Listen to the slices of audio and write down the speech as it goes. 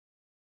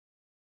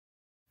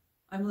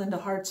I'm Linda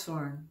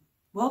Hartshorn.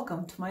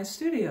 Welcome to my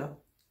studio.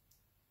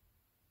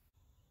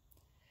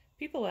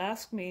 People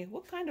ask me,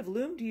 what kind of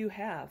loom do you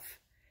have?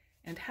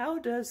 And how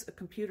does a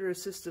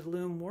computer-assisted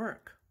loom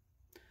work?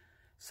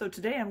 So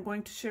today I'm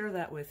going to share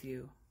that with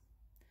you.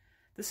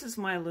 This is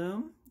my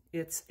loom.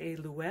 It's a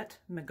Louet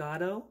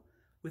Megado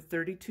with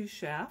 32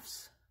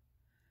 shafts.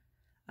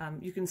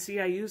 You can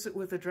see I use it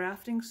with a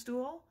drafting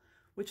stool,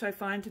 which I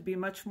find to be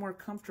much more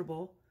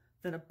comfortable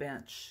than a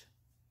bench.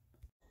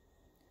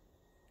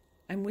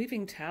 I'm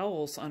weaving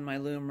towels on my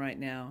loom right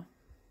now.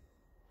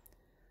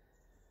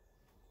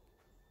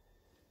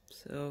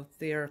 So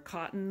they are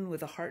cotton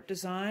with a heart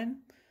design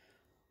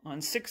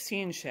on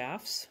 16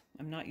 shafts.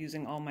 I'm not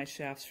using all my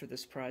shafts for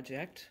this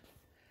project.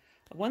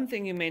 One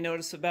thing you may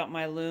notice about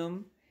my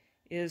loom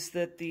is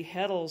that the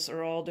heddles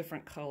are all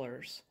different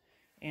colors,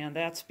 and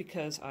that's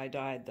because I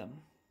dyed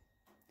them.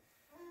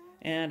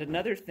 And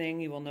another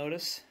thing you will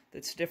notice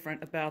that's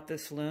different about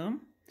this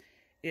loom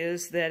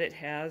is that it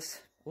has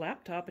a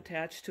laptop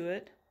attached to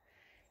it,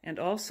 and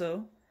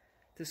also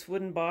this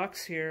wooden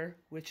box here,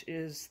 which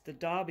is the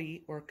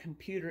Dobby or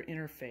computer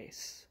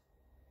interface.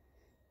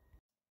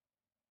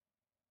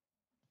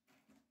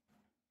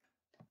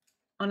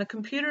 On a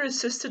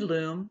computer-assisted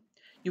loom,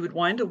 you would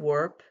wind a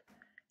warp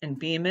and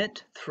beam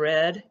it,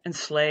 thread, and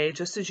slay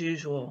just as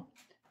usual.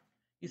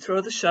 You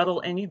throw the shuttle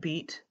and you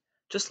beat,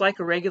 just like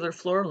a regular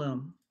floor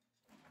loom.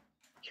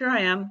 Here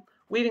I am,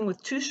 weaving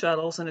with 2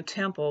 shuttles and a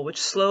temple, which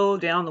slow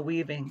down the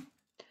weaving.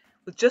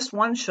 With just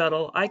 1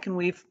 shuttle, I can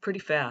weave pretty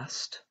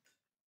fast.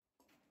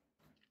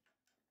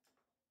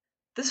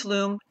 This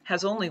loom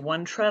has only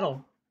 1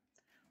 treadle.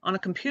 On a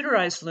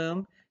computerized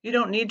loom, you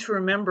don't need to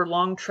remember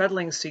long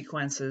treadling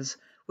sequences,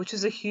 which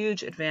is a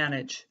huge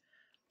advantage.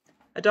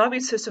 A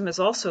Dobby system is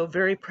also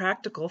very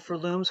practical for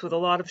looms with a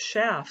lot of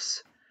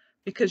shafts,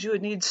 because you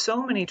would need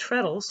so many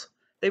treadles,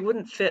 they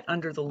wouldn't fit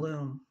under the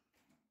loom.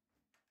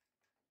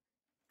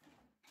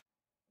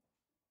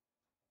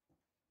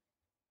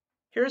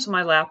 Here's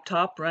my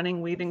laptop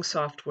running weaving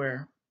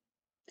software.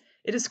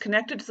 It is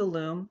connected to the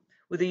loom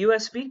with a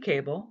USB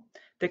cable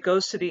that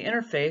goes to the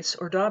interface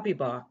or Dobby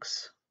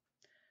box.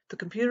 The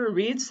computer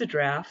reads the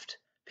draft,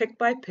 pick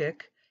by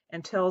pick,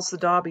 and tells the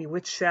Dobby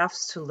which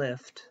shafts to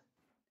lift.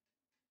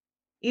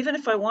 Even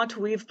if I want to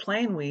weave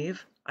plain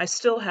weave, I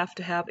still have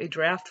to have a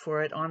draft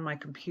for it on my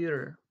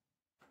computer.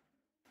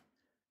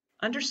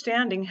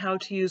 Understanding how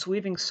to use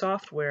weaving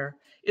software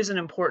is an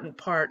important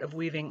part of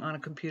weaving on a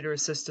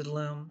computer-assisted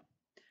loom.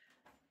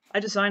 I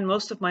design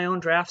most of my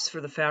own drafts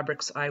for the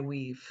fabrics I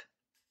weave.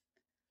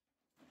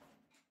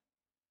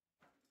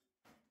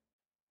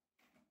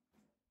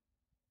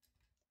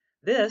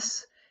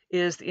 This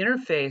is the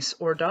interface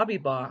or Dobby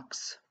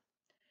box.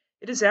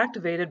 It is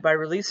activated by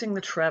releasing the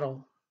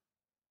treadle.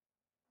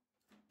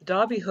 The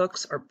Dobby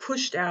hooks are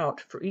pushed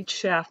out for each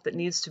shaft that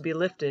needs to be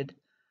lifted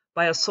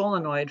by a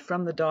solenoid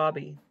from the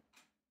Dobby.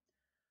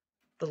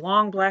 The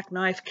long black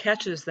knife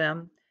catches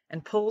them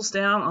and pulls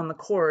down on the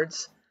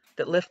cords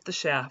that lift the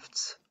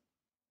shafts.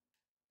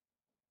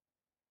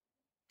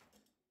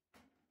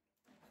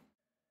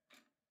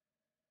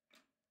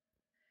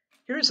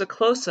 Here is a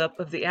close-up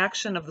of the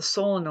action of the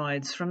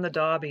solenoids from the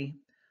Dobby,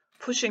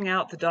 pushing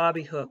out the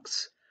Dobby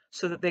hooks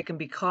so that they can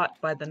be caught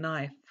by the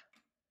knife.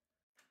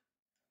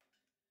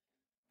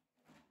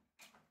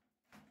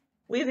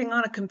 Weaving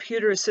on a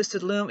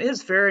computer-assisted loom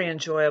is very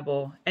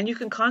enjoyable, and you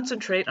can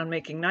concentrate on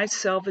making nice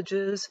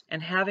selvages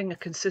and having a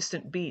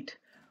consistent beat,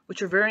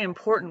 which are very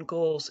important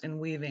goals in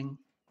weaving.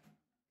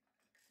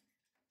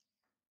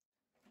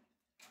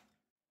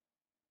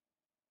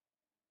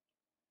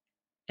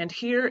 And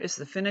here is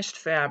the finished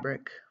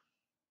fabric.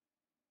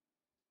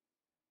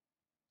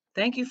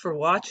 Thank you for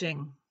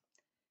watching.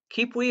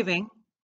 Keep weaving.